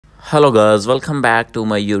Hello guys, welcome back to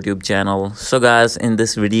my YouTube channel. So guys, in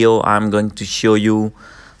this video I'm going to show you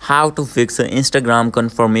how to fix an Instagram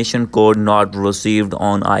confirmation code not received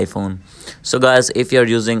on iPhone. So guys, if you're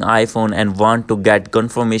using iPhone and want to get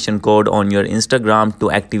confirmation code on your Instagram to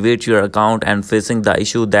activate your account and facing the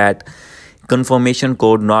issue that confirmation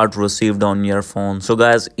code not received on your phone, so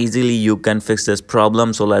guys, easily you can fix this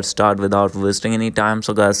problem. So let's start without wasting any time.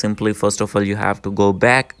 So guys, simply first of all you have to go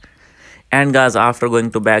back, and guys, after going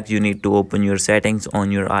to back you need to open your settings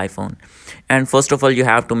on your iPhone. And first of all you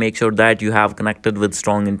have to make sure that you have connected with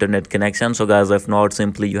strong internet connection. So guys, if not,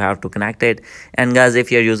 simply you have to connect it. And guys,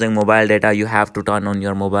 if you're using mobile data, you have to turn on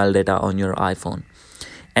your mobile data on your iPhone.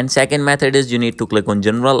 And second method is you need to click on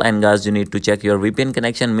general, and guys, you need to check your VPN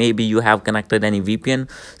connection. Maybe you have connected any VPN,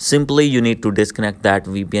 simply you need to disconnect that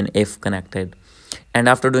VPN if connected. And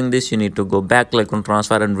after doing this you need to go back, click on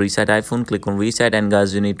transfer and reset iPhone, click on reset, and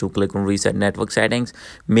guys, you need to click on reset network settings.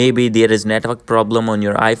 Maybe there is network problem on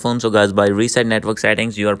your iPhone, so guys, by reset network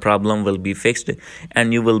settings your problem will be fixed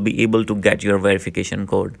and you will be able to get your verification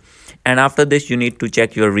code. And after this you need to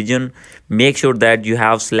check your region, make sure that you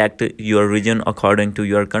have selected your region according to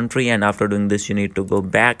your country. And after doing this you need to go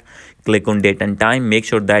back, click on date and time, make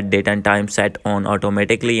sure that date and time set on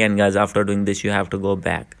automatically. And guys, after doing this you have to go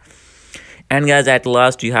back. And guys, at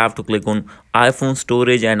last you have to click on iPhone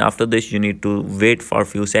storage, and after this you need to wait for a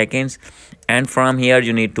few seconds. And from here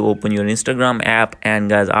you need to open your Instagram app, and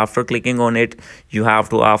guys, after clicking on it you have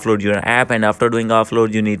to offload your app, and after doing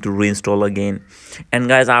offload you need to reinstall again. And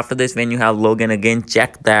guys, after this, when you have login again,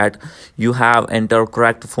 check that you have entered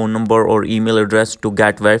correct phone number or email address to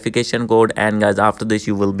get verification code. And guys, after this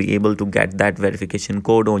you will be able to get that verification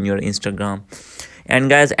code on your Instagram. And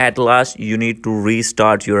guys, at last you need to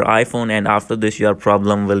restart your iPhone, and after this your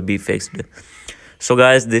problem will be fixed. So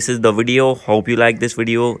guys, this is the video. Hope you like this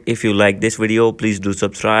video. If you like this video, please do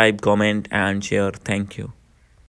subscribe, comment and share. Thank you.